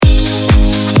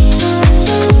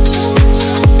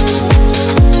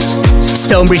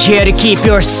StoneBridge here to keep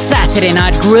your Saturday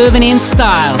night grooving in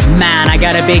style. Man, I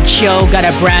got a big show, got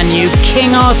a brand new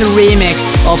King Arthur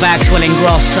remix of Axwell and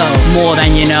Grosso, More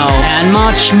Than You Know, and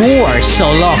much more. So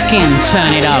lock in,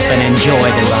 turn it up, and enjoy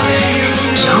the ride.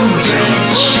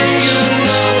 StoneBridge.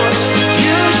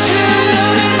 You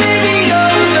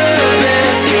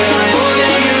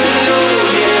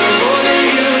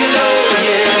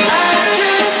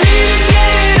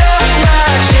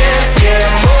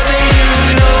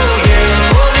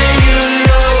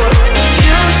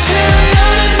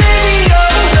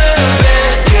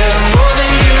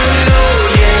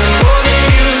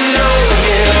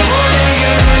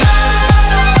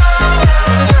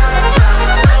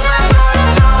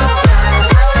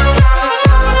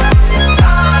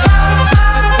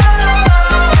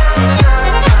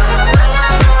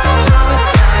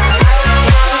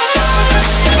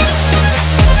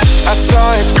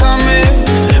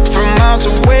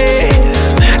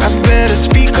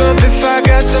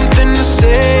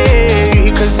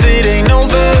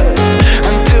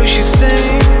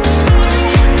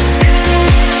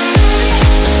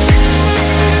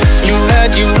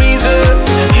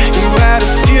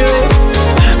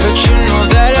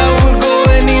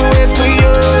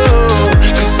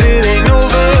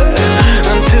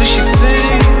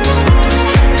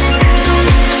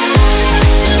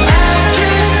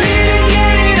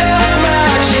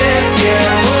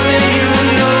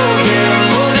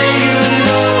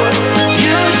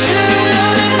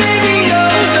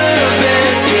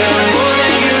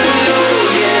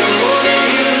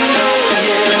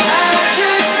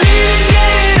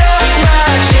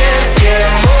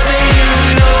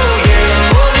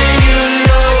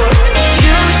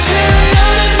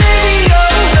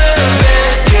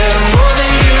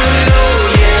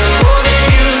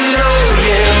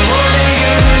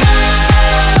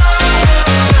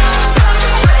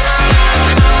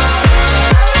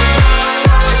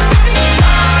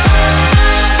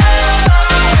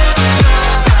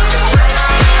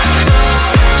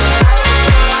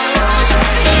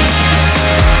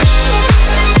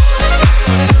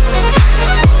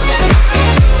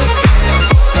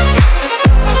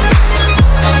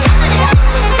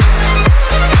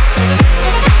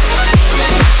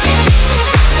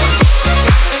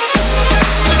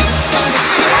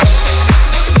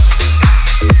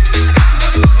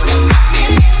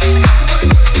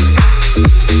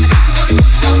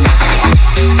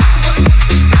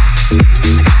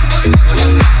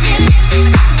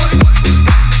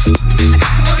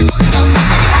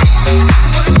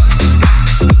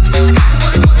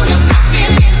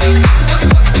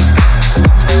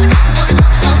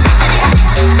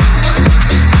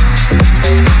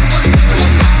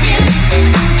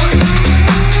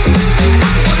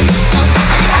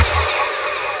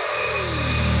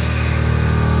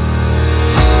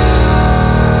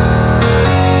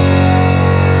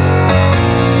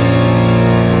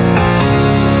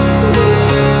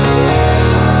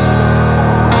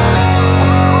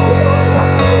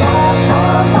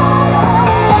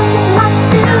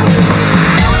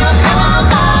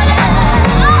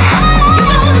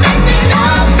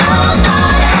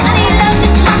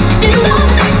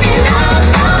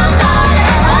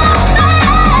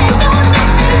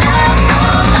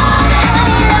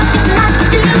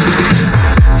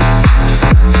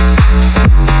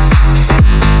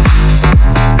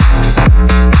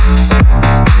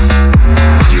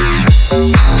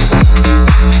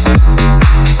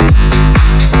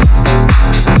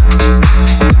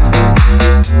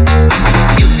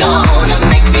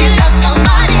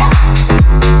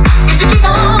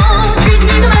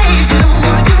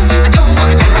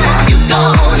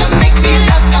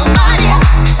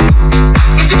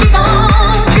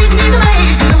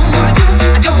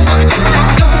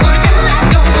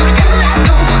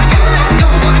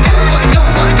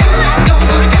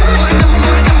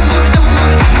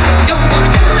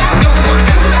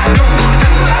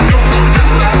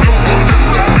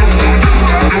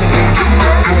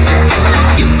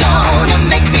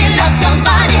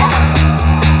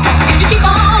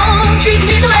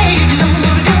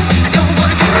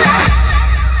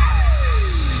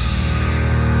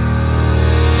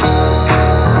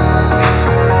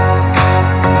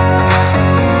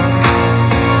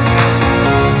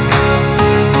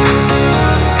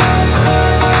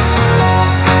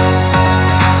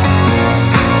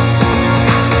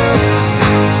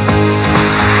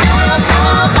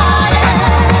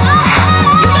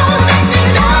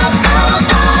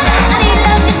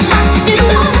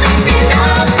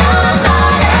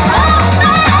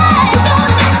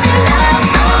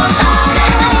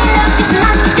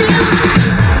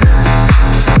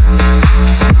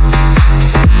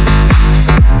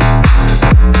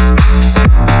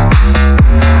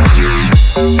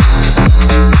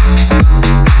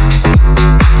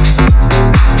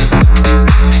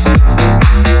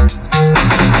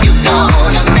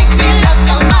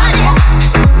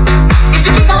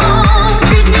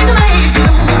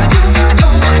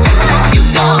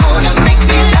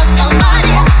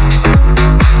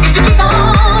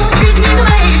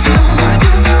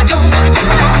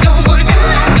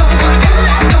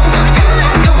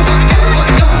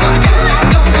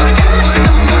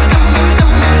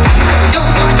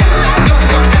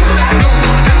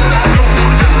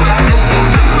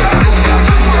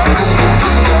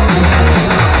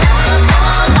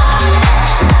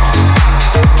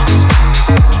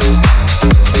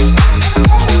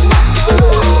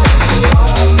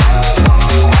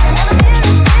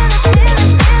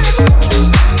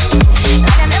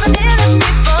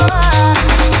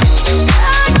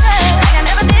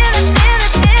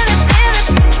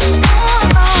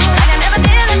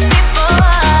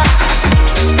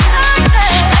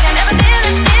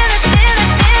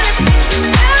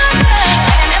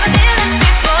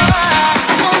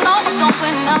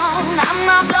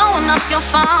I'm blowing up your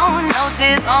phone,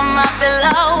 notice on my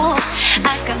pillow.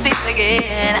 I can see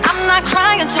again. I'm not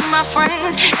crying to my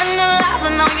friends,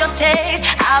 analyzing all your takes.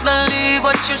 I believe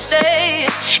what you say,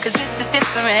 cause this is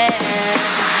different.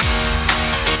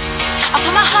 I put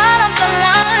my heart on the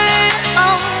line,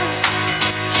 oh,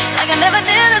 like I never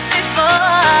did this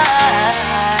before.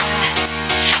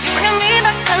 You're bringing me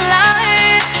back to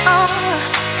life, oh,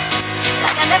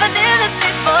 like I never did this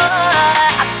before.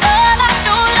 I thought I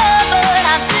knew love, but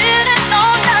I didn't know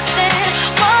nothing.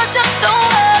 Was just the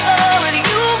weather with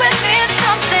you with me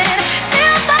something.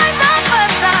 Feels like the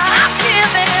first time I'm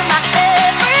giving my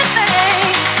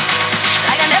everything,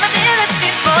 like I never did this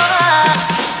before.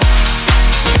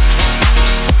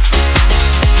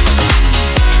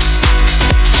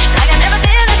 Like I never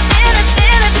did this, did this,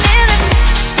 did this, did this.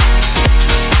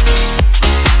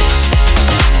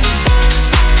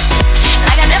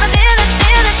 Like I never did this,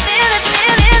 did this, did this,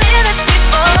 did this.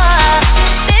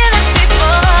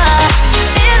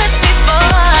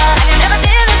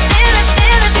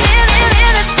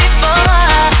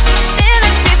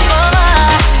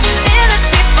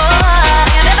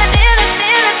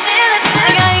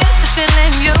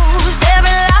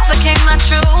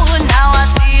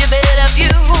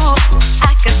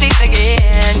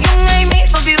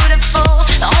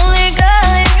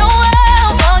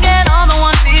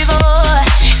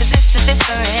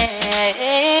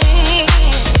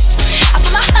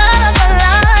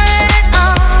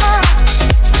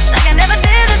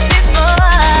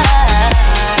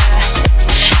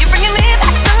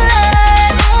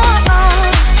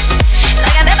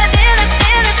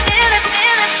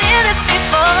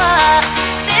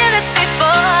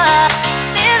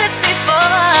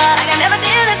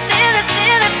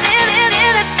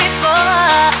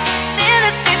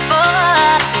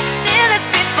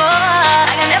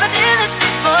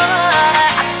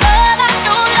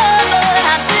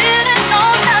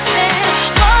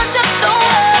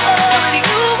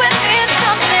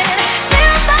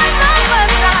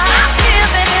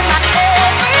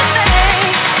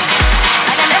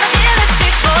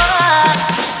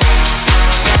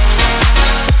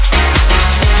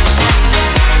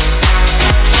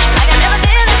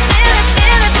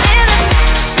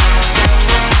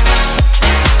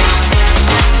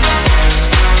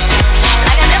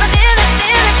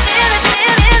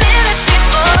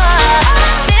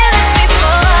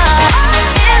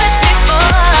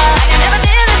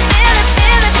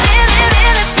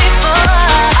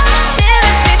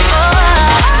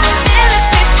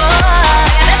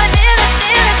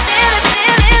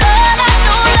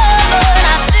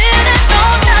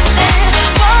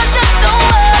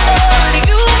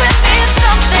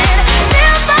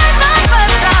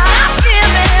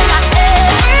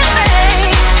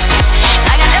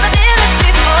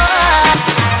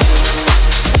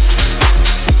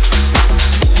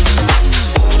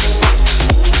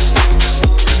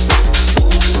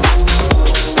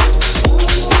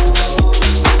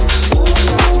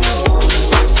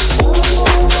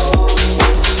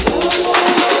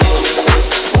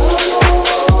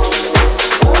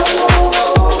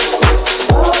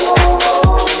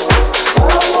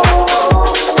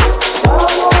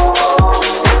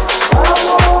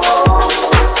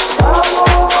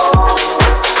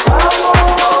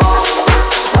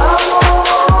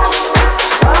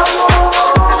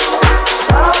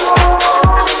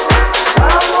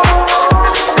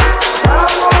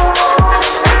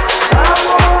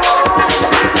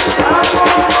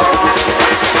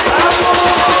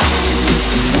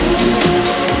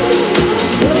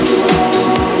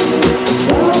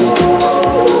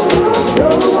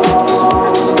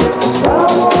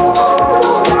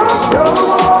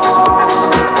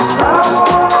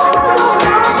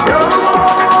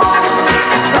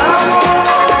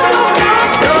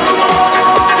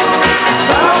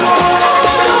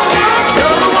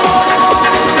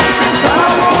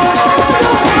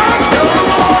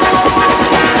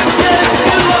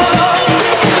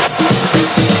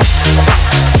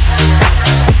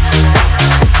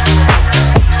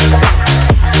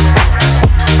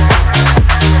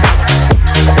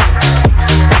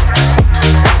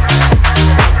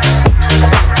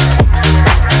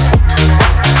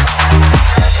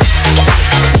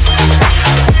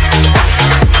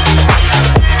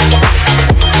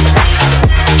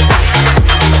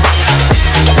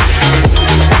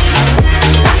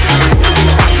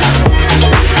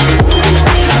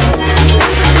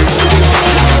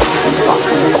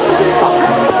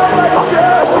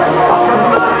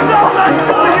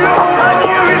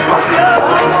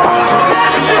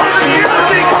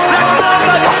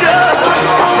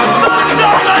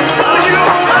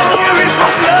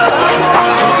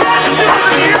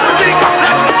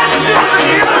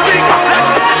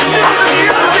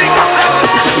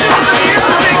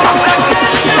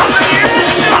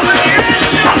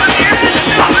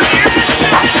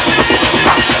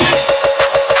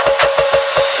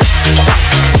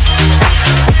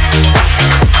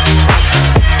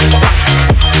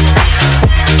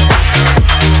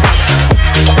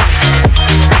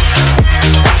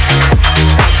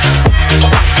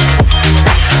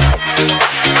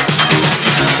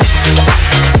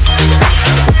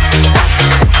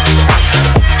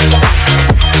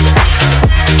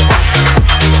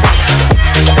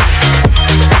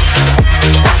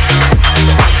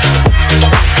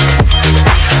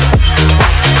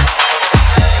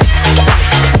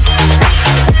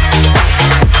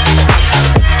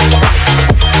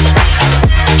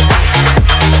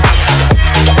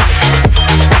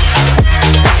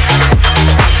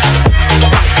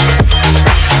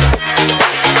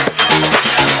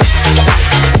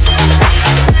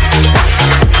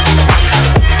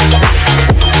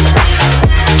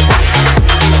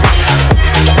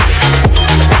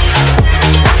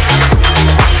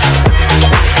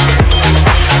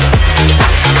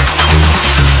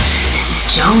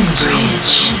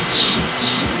 StoneBridge.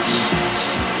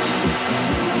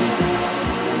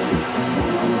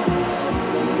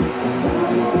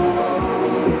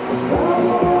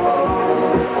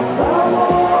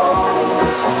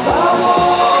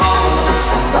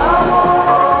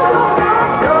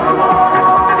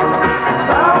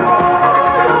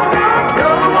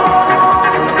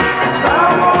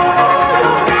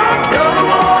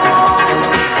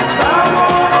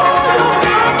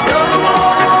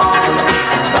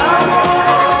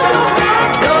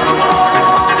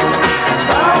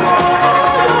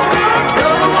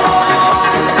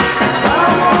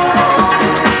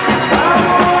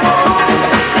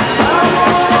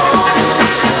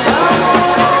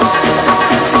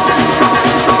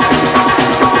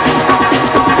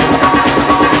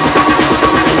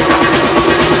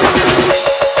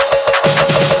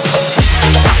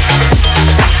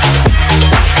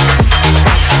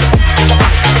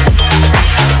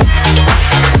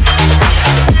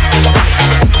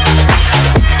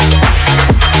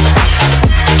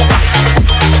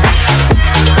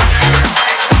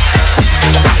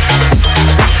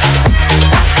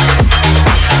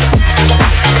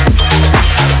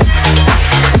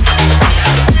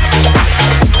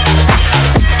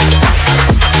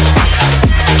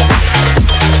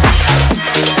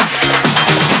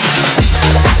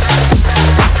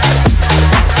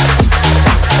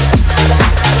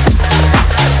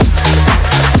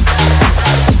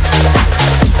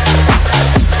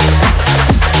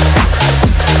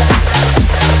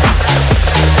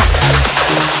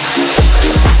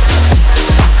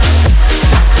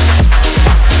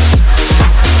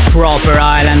 Proper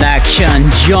island action,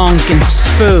 junk and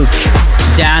spook.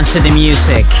 Dance to the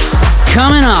music.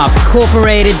 Coming up,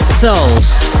 Corporated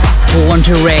Souls, Born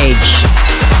to Rage.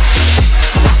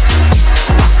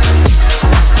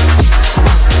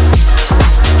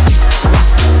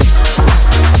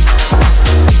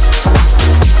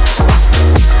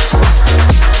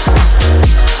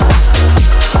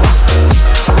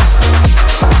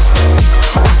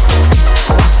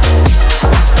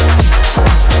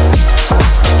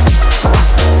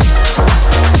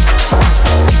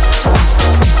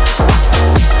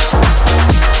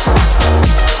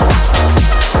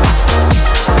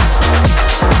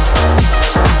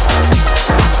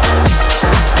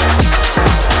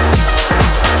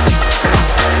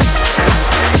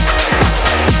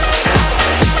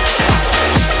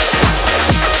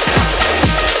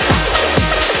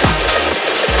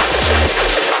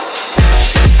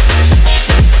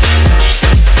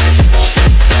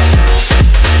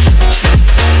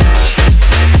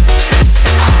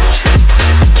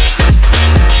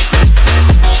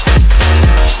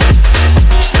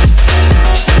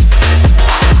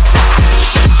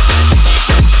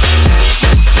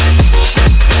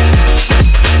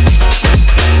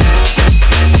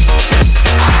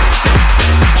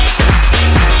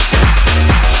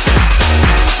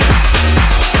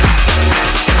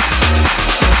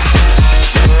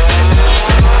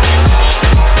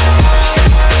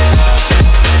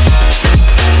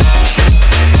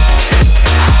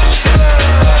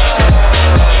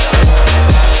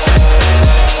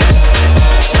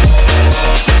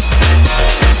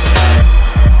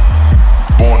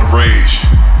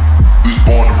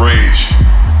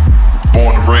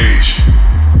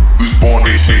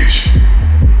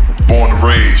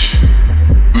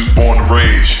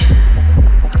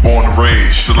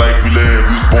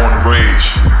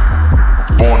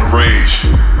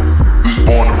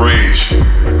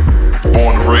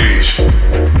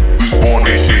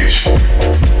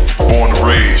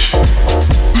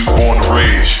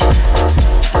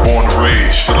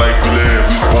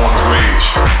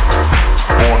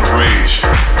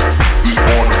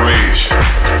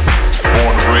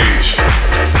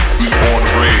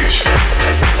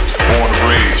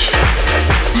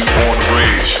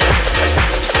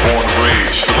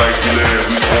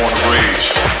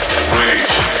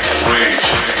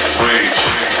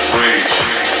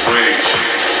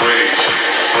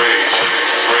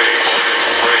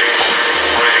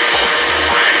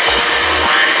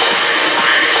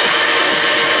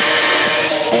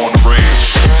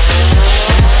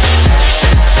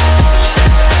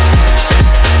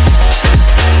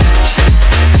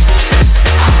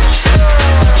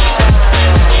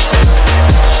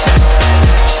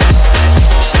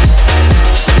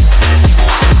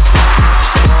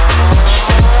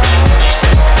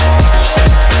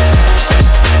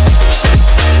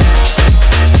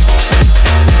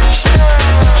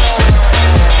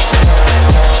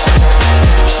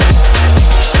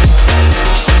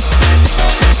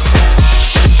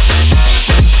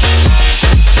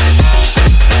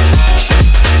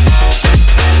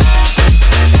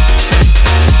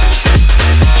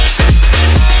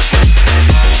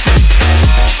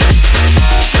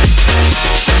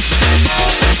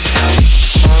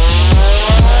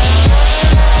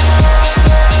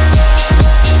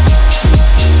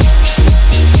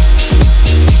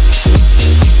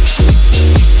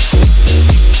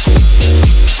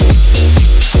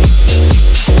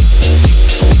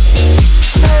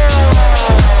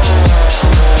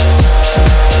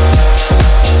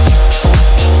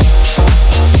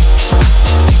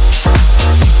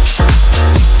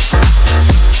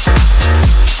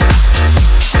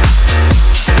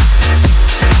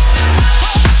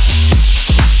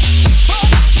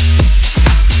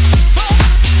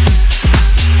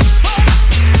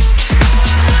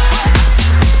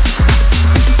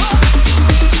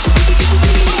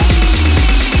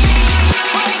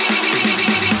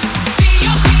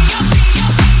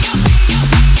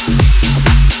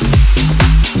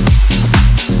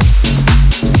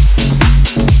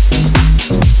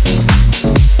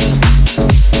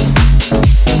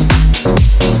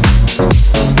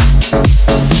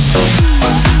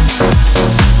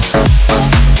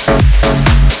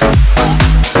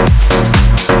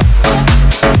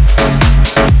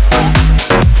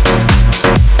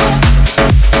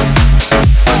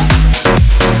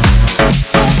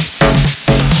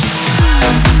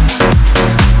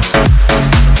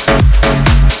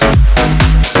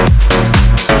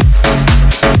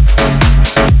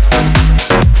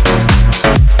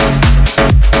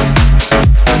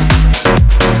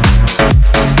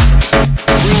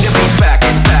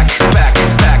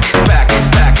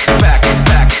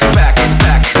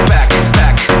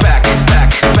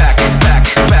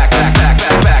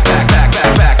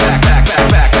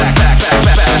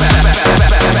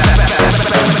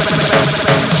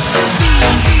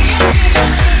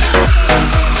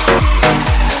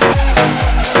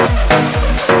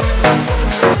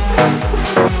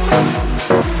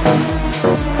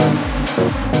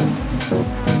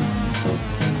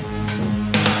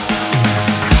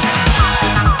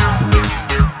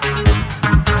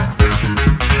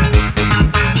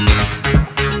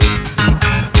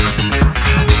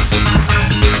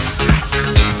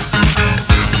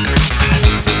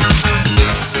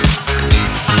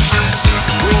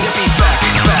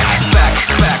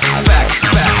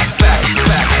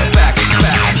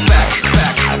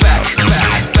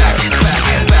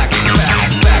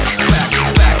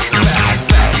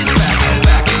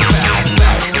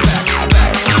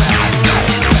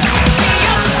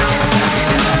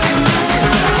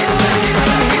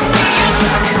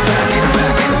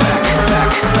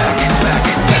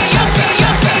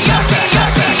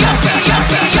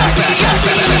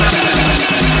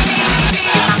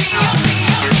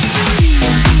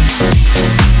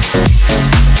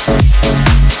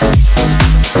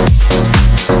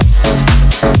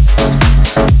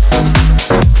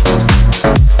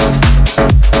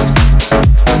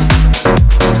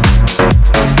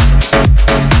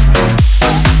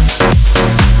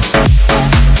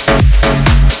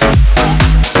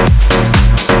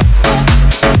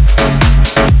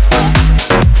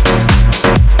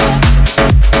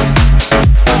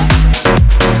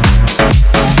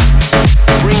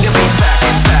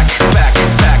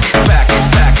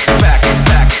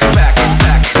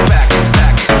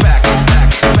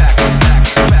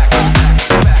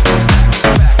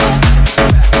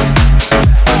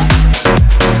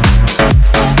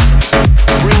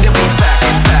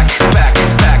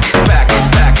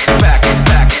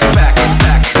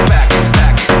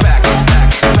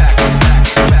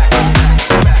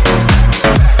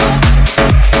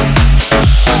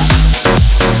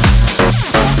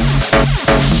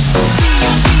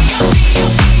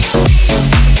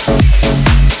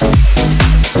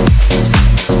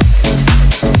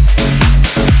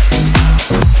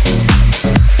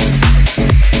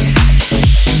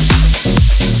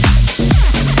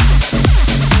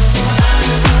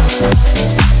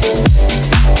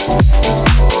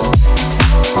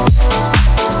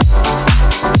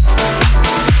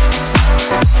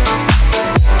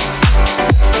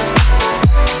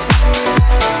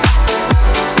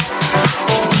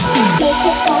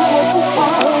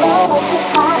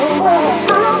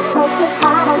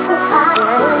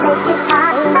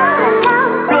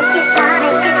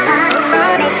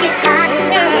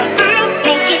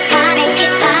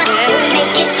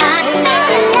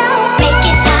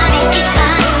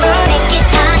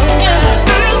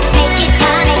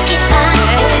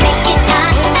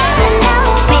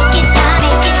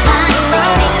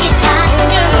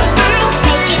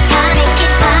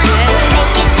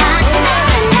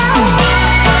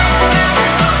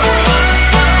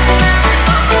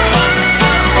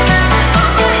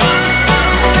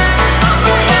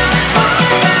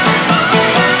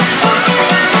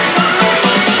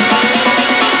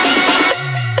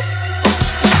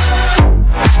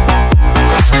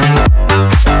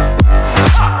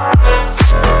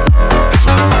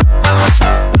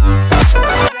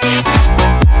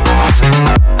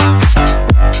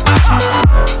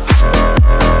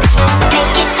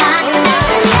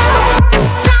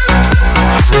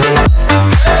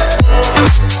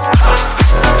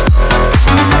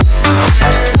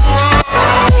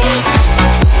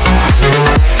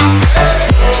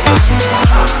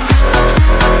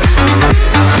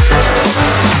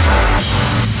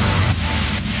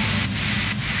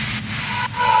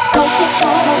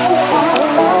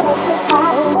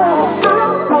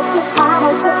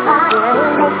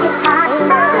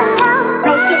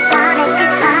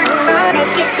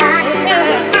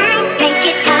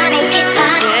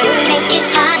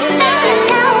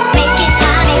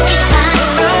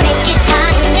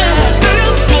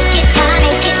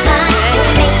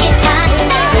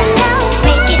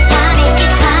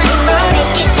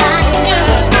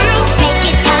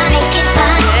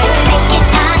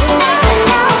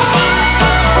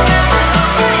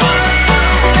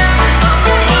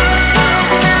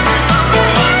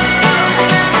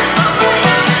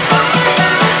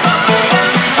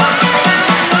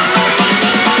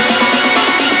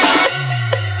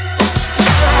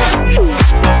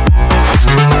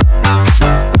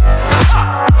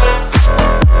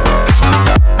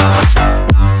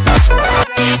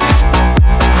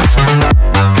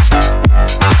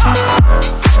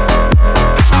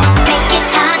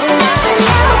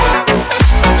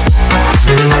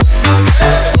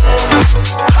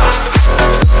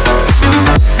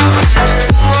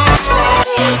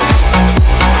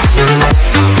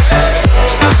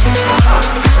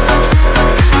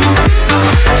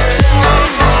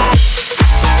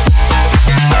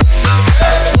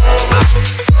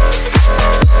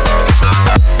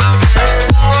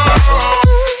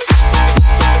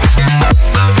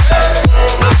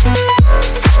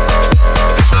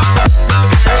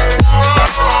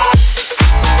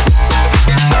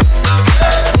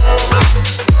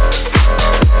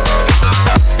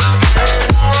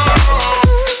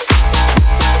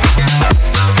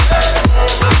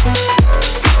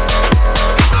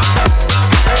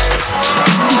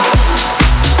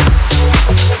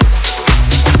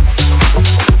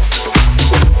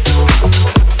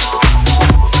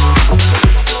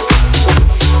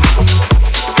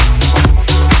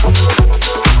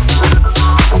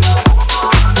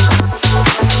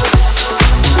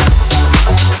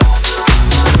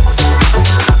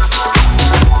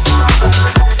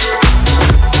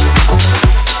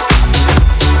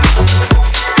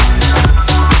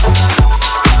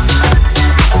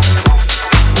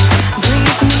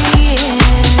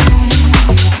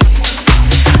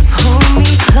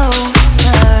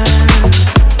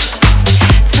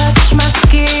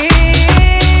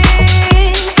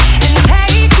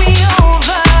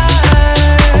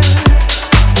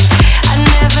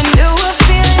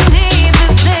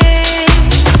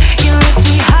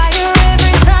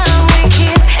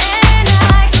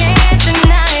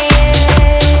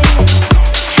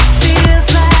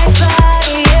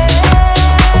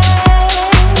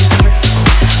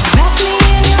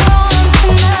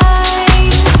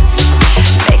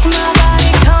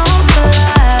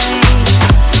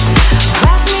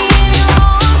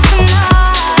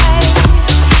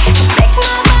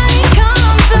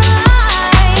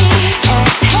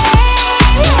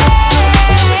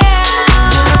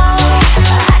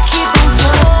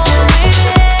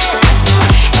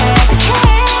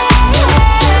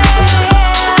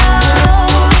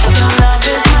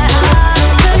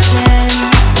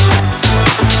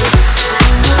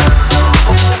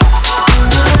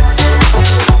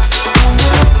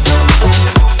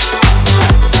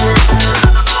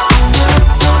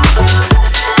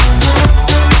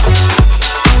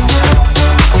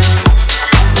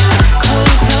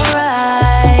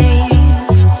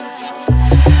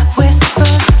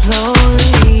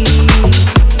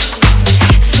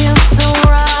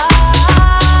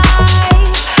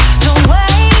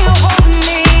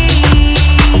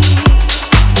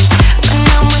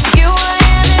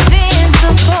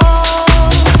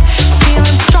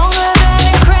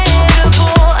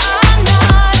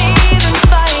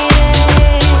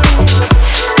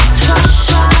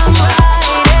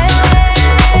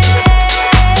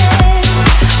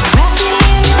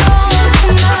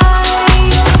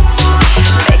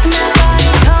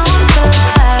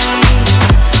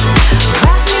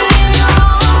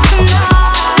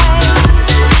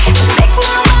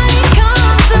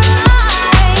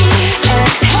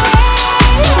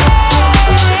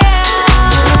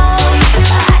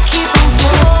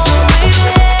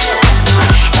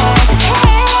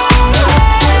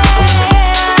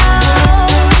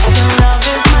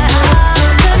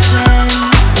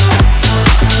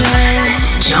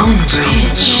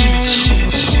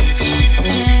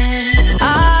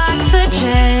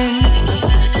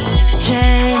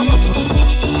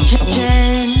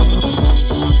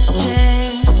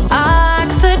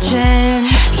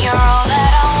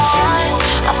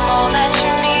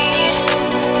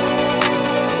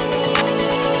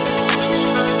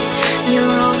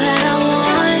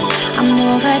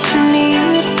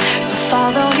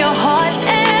 Although your heart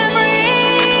and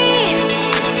breathe,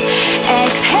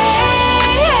 exhale.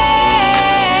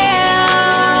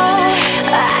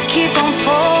 I keep on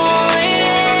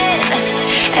falling.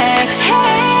 Exhale.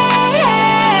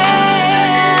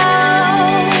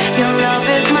 Your love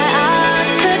is my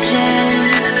oxygen.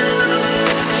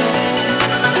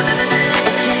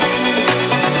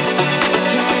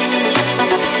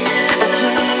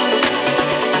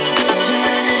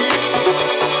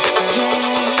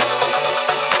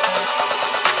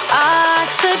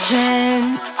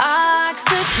 Oxygen,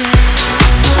 oxygen.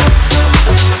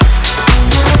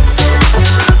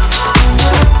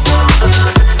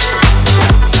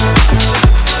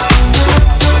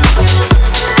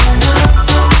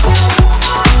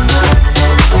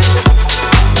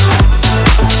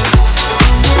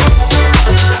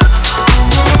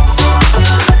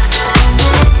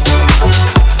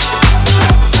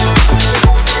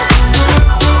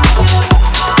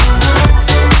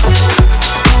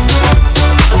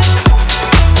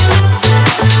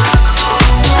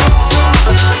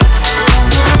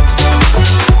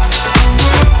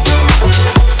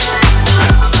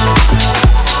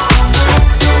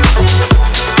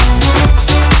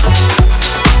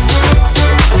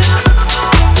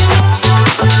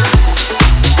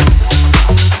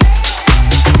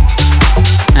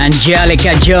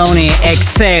 Angelica Joni,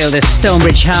 Exhale, the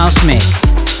StoneBridge House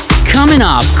Mix. Coming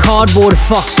up, Cardboard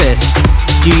Foxes,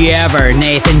 Do You Ever,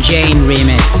 Nathan Jane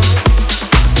remix.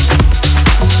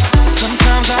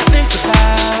 Sometimes I think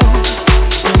about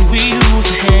when we used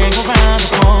to hang around the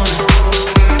corner.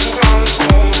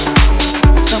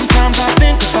 Sometimes I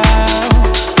think about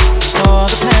all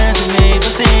the plans we made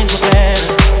when things were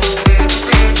better.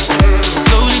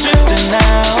 Slowly drifting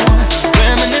now,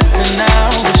 reminiscing now,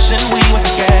 wishing we were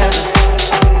together.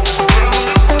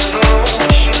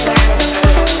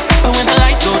 But when the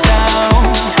lights go down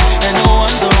and no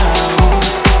one's around,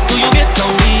 do you get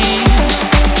lonely?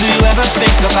 Do you ever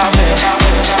think about me?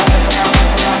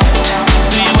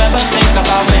 Do you ever think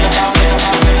about me?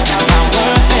 Am I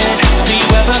worth it? Do you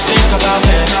ever think about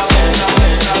me?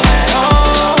 At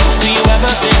all? Do you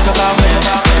ever think about me?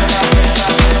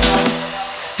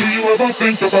 Do you ever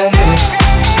think about me?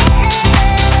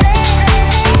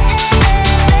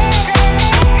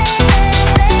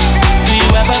 Do you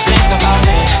ever think about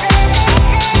me?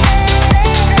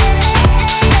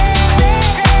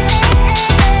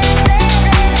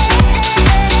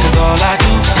 Cause all I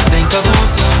do is think of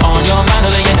who's on your mind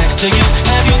or laying next to you.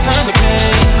 Have you turned the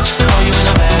page? Are you in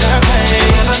a better place? Do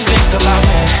you ever think about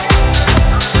me?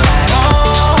 At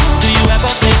all? Do you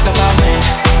ever think about me?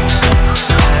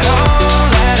 At all?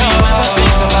 Do you ever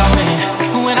think about me?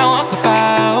 When I walk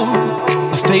about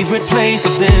a favorite place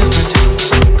is different.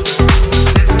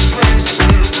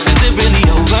 Is it really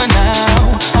over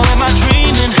now? Or am I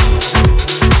dreaming?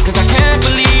 Cause I can't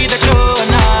believe that you're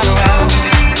not around.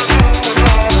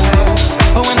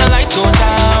 But when the lights go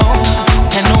down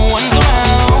and no one's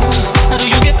around, do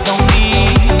you get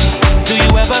lonely? Do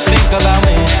you ever think about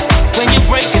me? When you're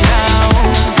breaking down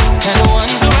and no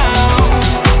one's around,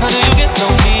 do you get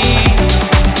lonely?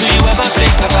 Do you ever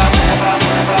think about me?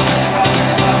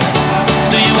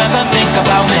 Do you ever think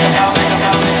about me?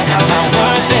 Am I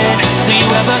worth it? Do you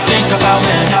ever think about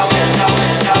me?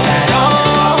 At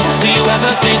all? Do you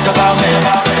ever think about me?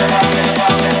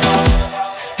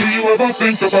 Do you ever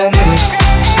think about me?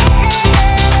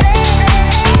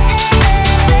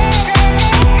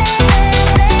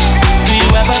 Do you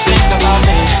ever think about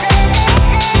me?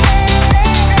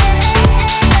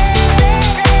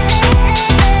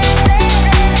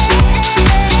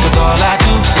 Cause all I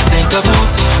do is think of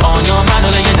who's on your mind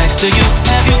or laying next to you.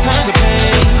 Have you turned the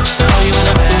page? Are you in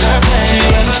a better place? Do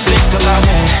you ever think about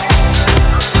me?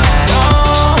 At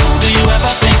all? Do you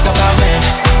ever think about me?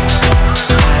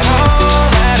 At all?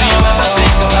 Do you ever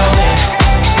think about me?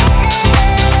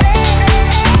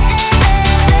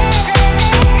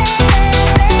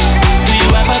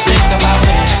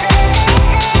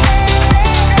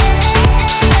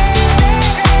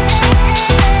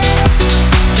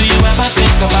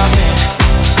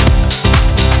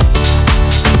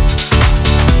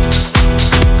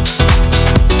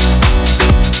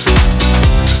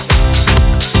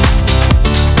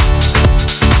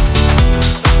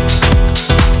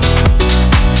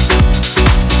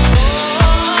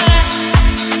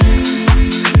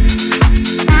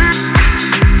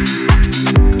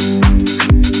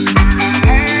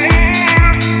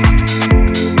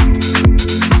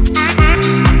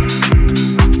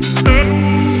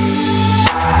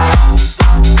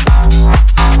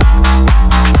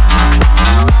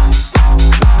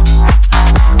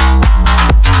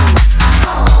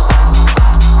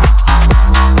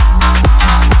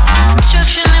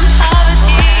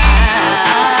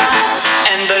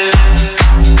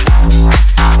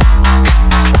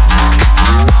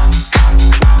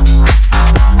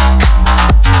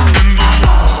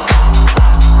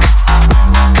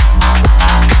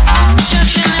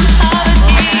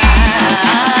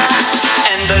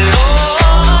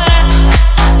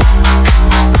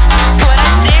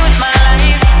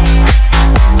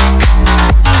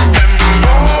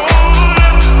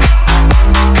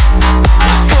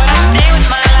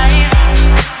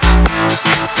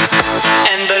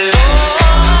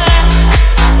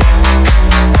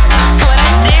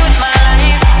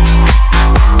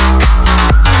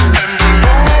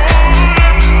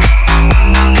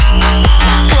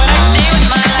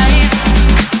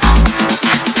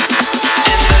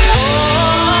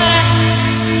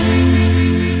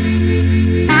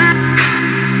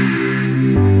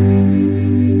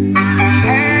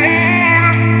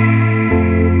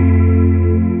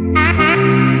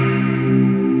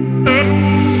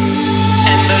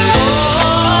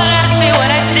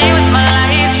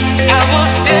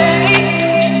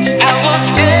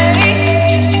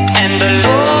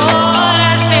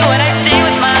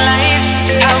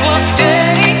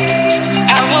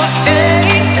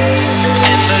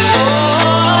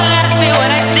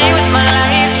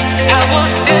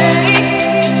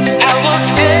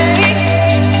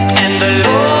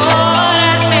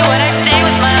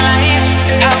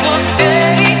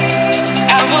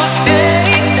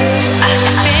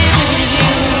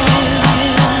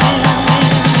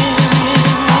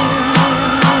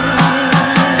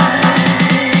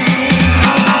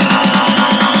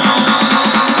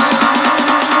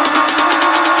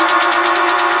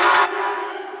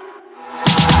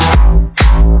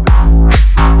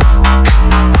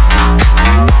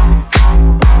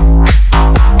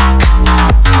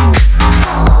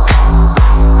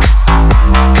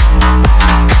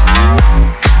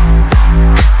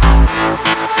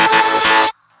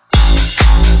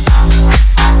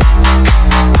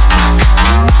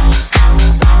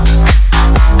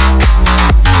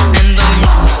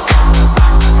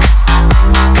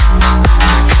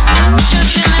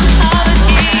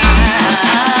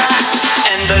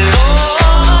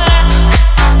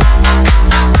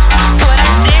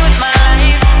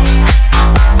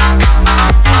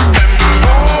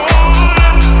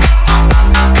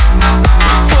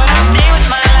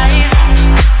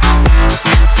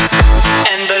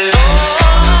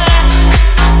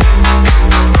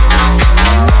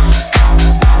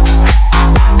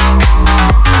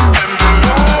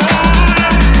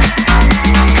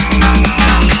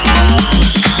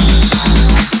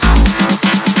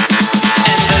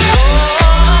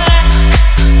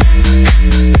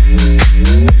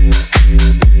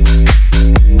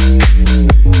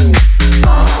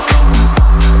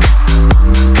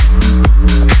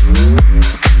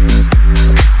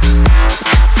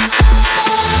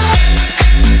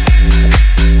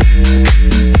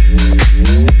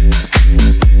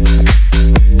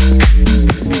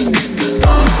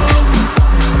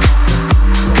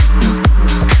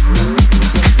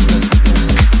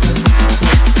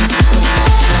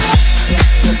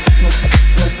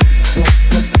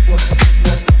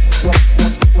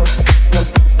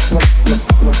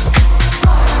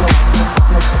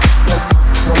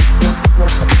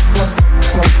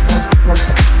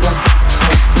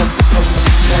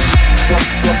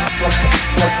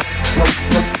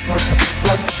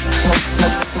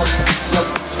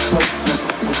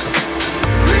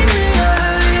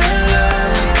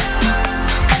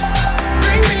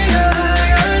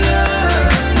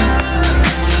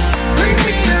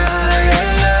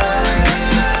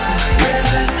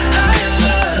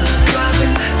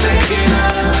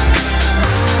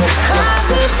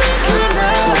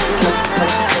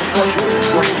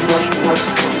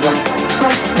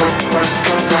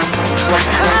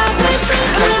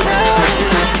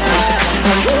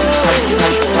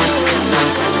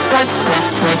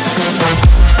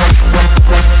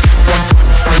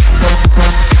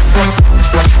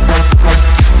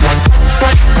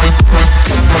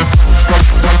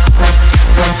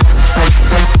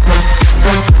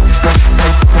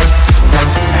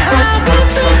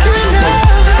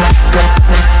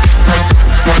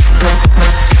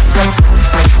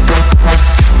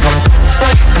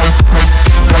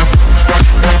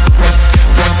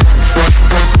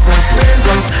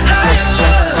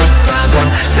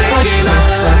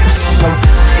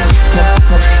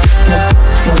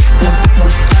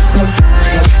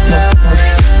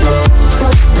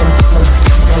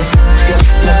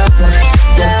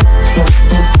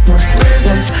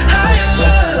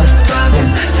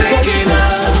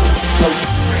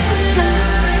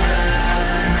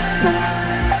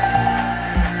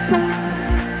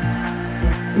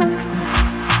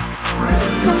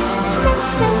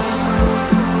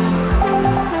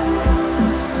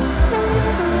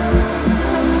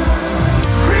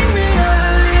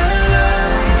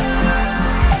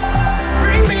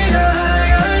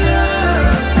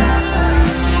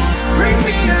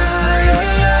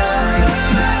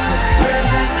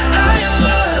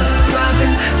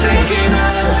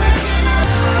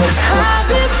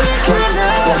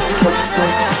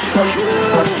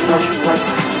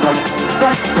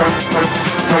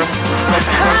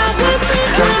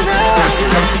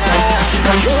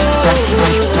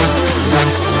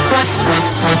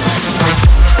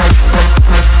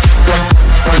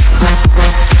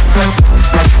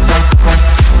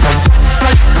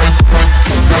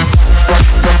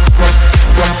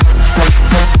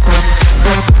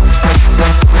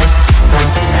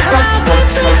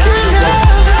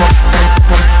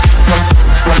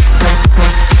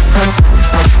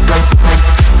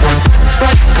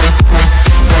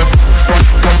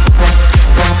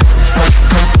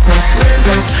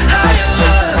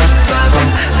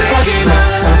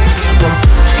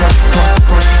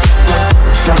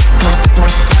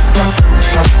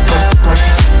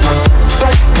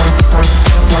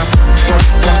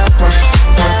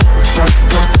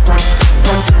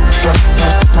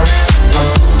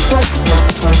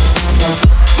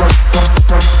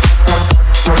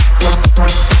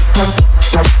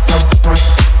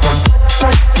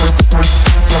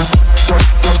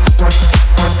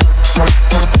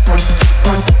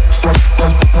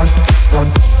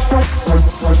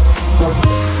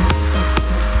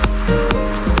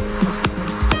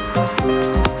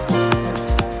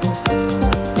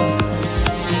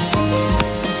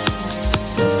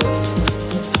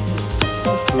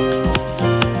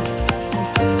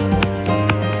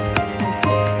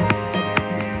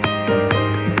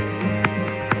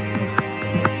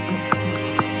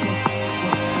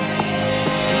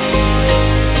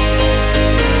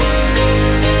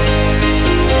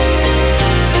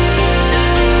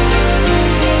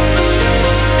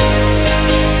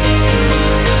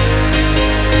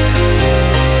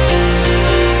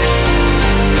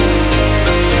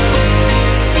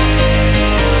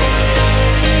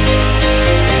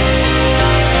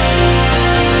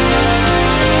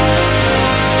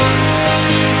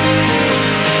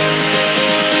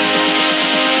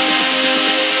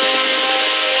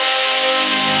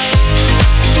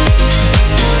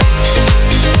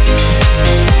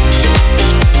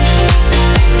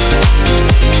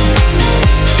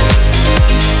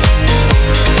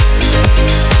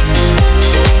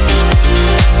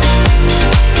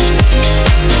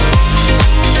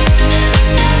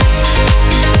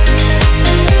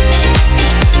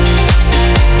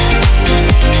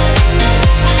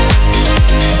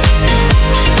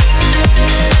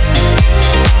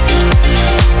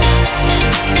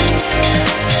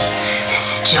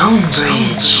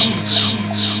 StoneBridge.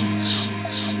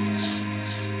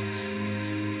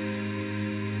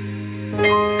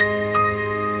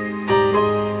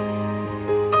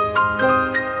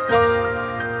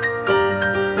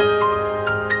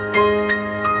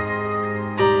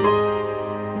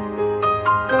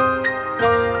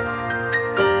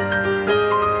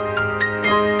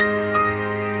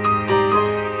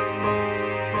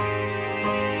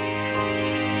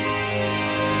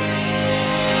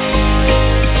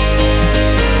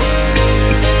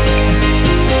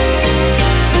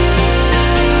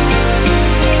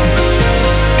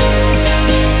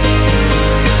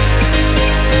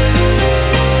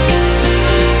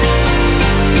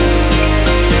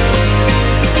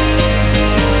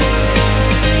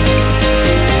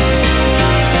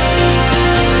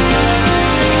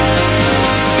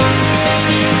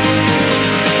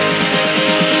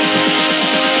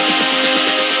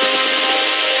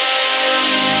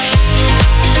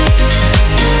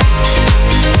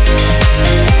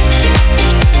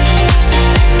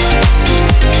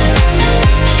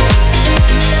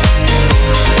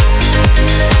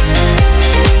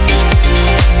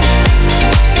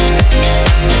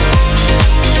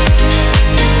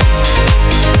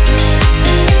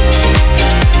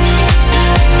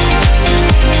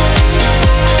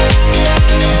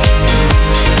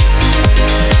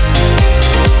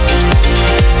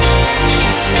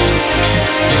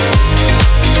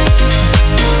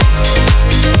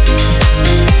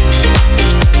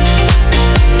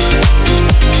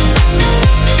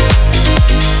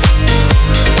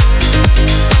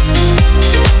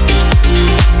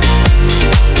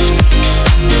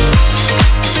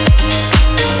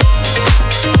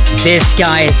 This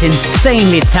guy is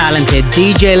insanely talented,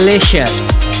 DJ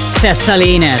Licious,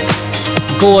 Cessalines,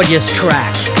 gorgeous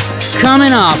track.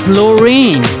 Coming up,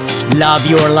 Loreen, Love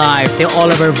Your Life, the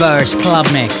Oliver Verse Club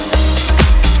Mix.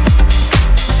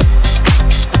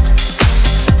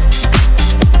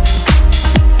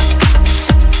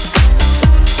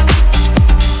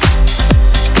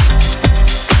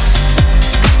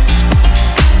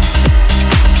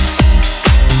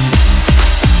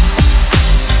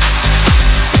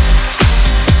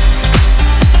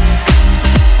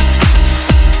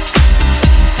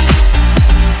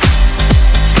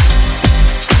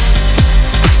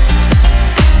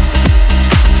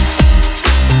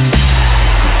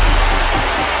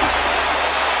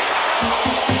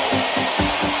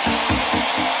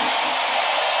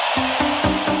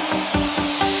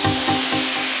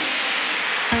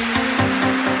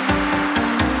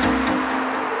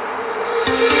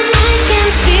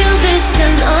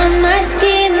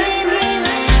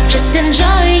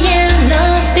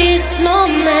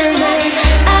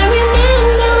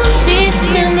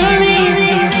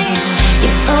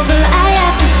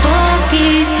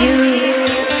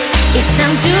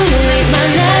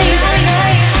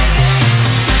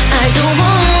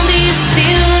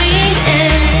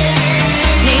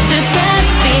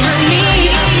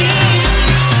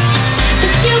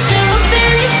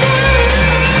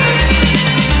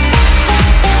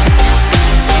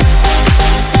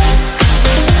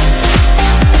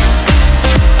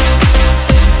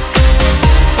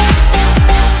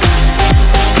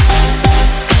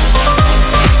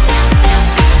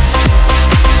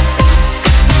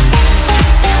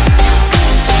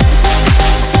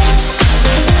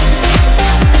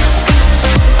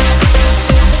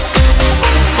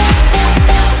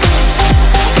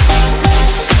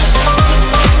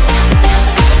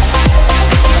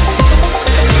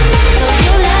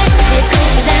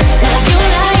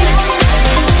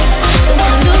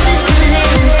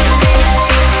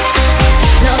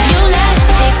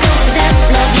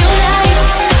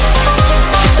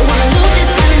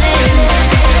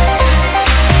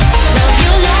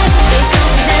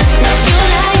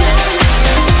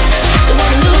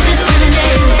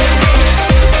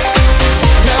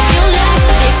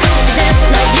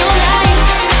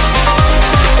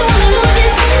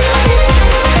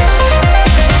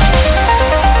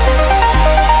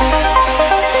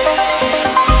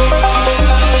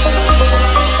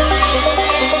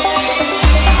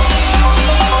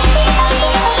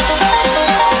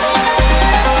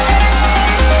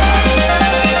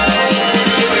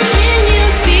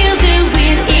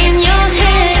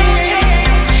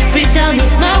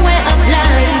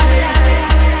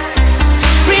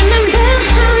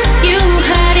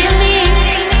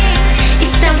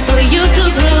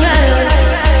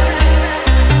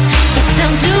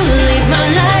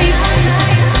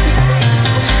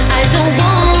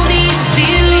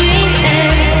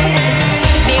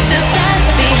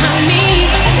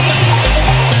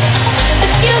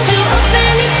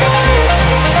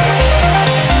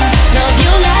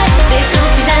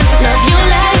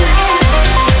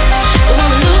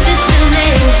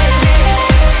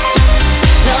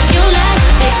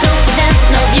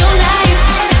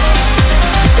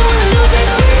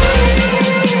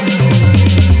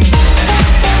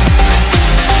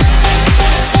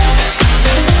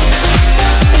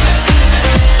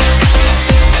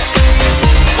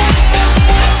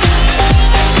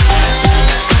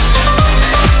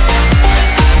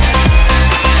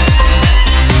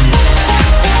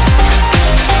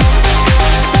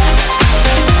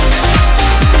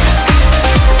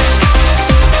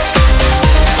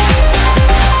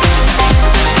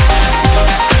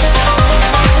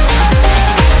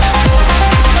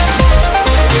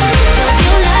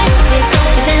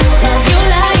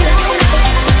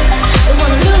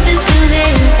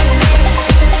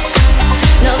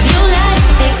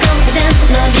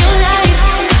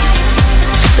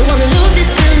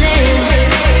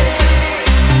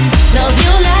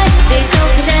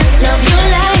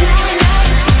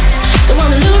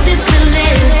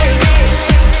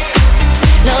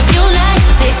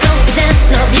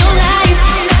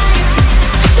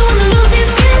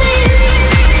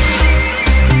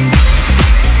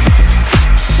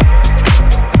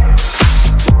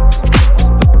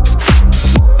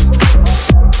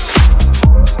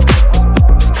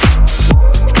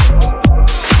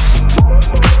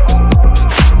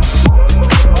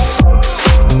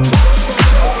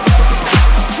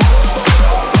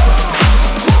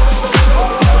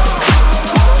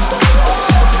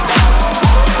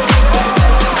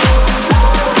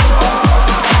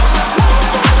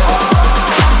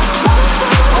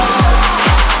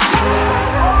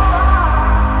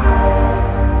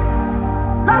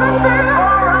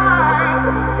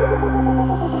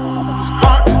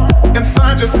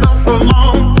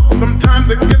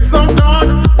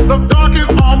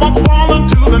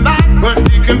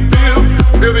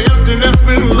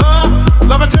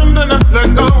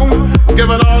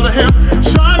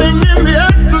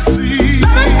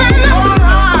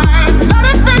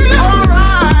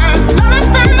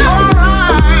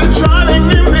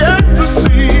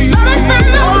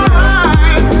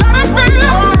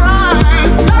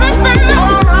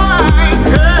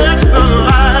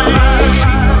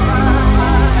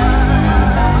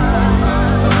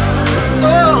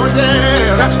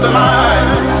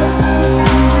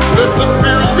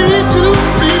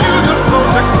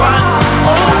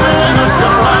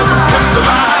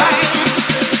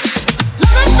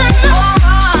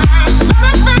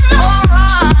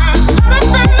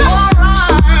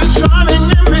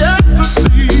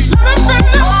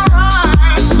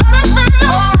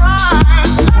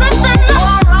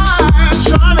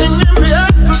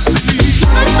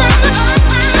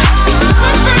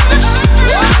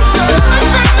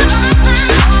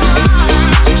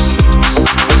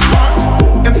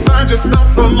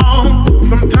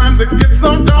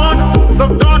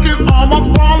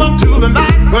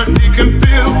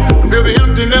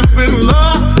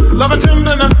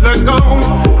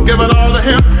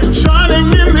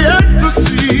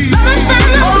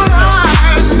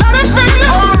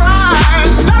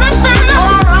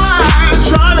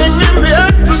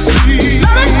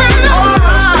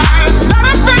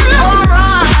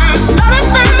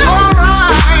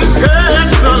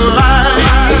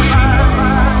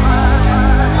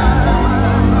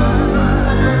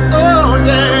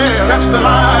 catch the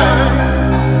light.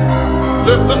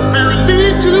 Let the spirit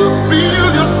lead you,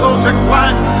 feel your soul take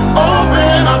flight.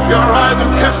 Open up your eyes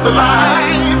and catch the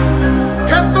light.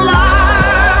 Catch the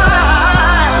light.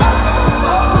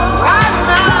 Right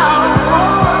now.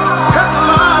 Catch the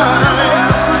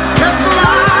light. Catch the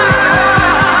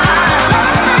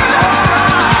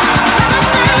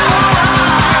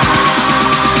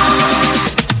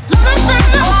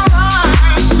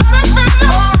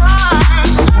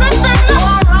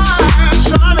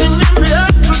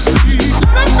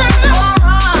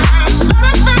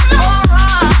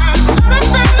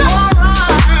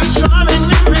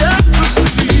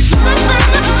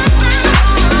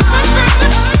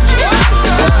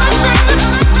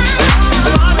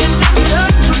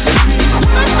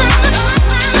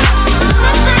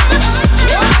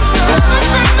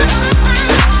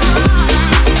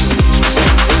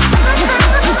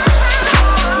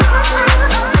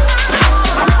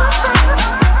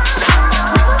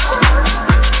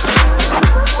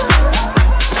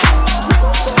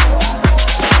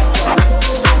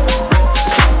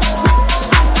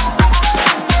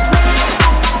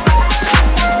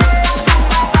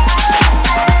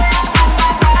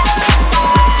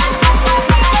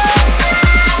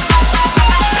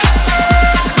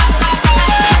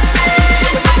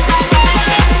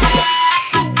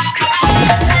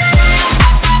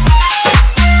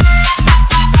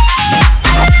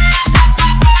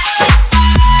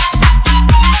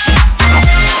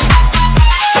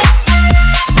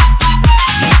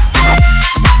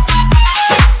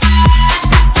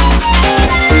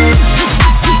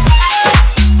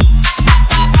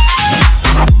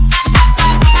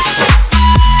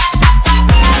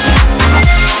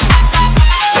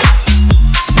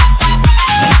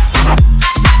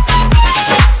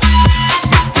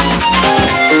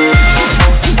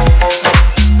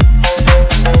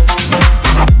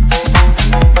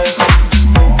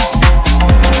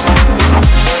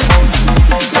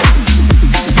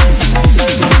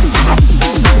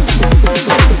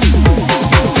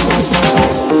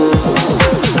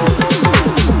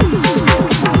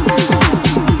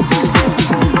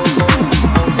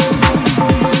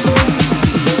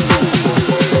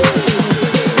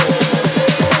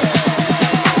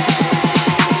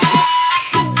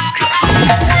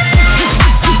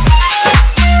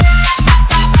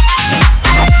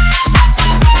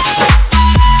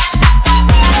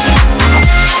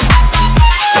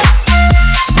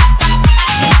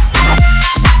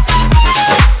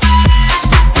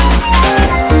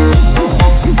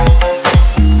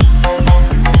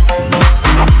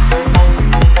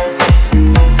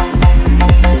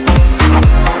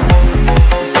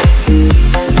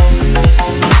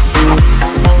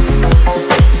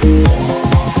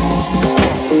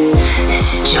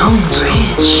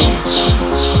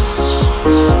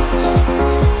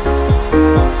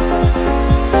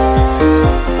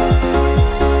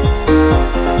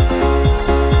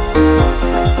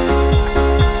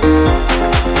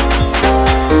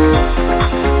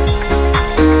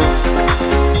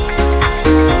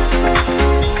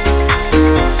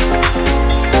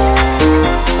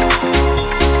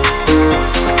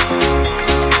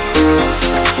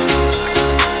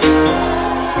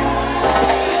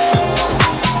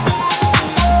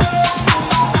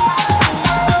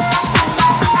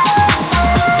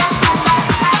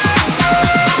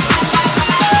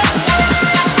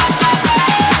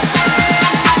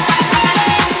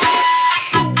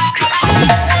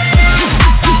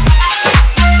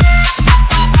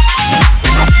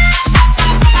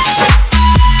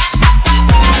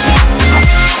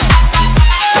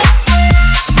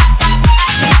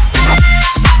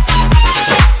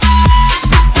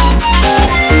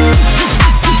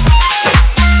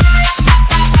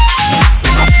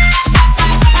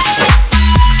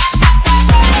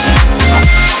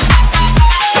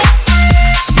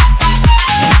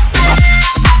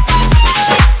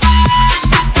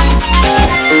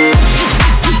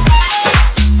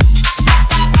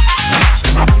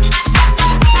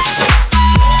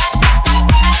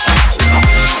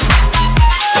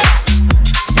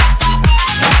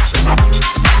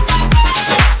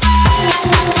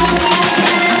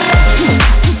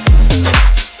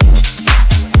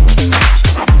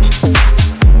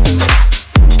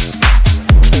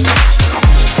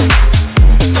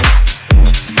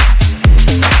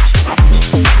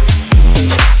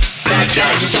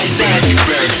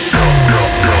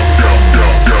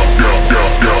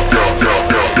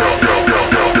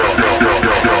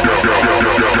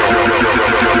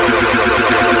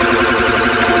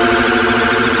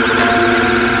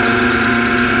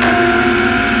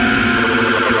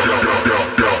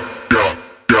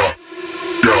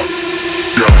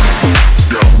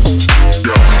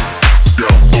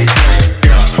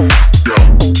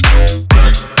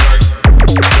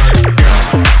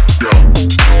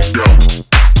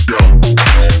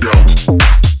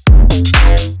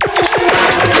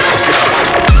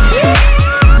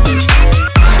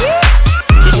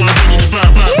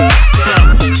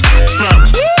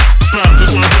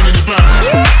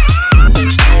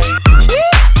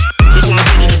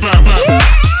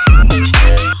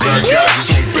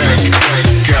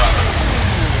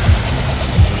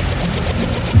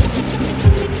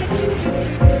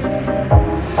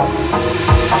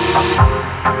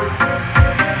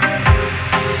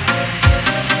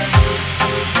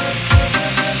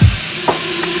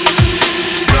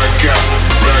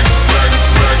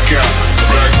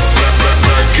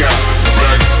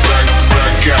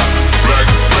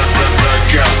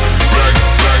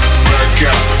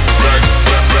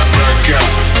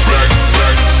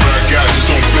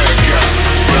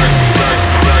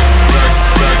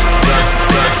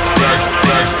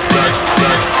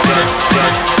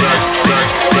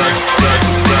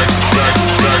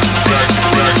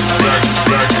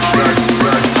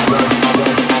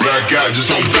guy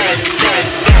just on back.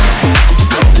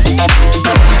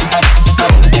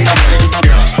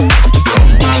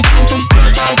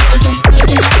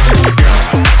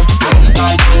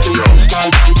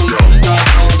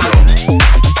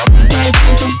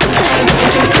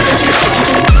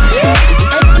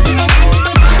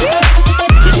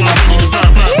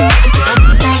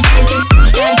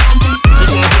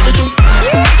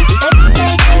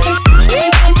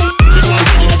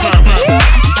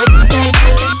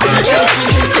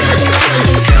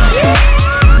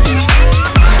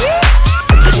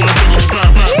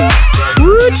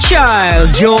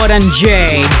 Jordan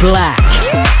J. Black.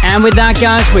 And with that,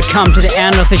 guys, we come to the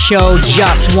end of the show.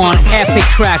 Just one epic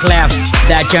track left.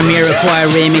 That Jamiroquai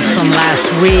remix from last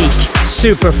week.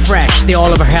 Super fresh, the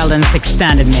Oliver Heldens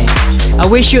extended mix. I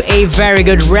wish you a very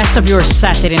good rest of your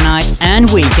Saturday night and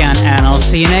weekend, and I'll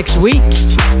see you next week.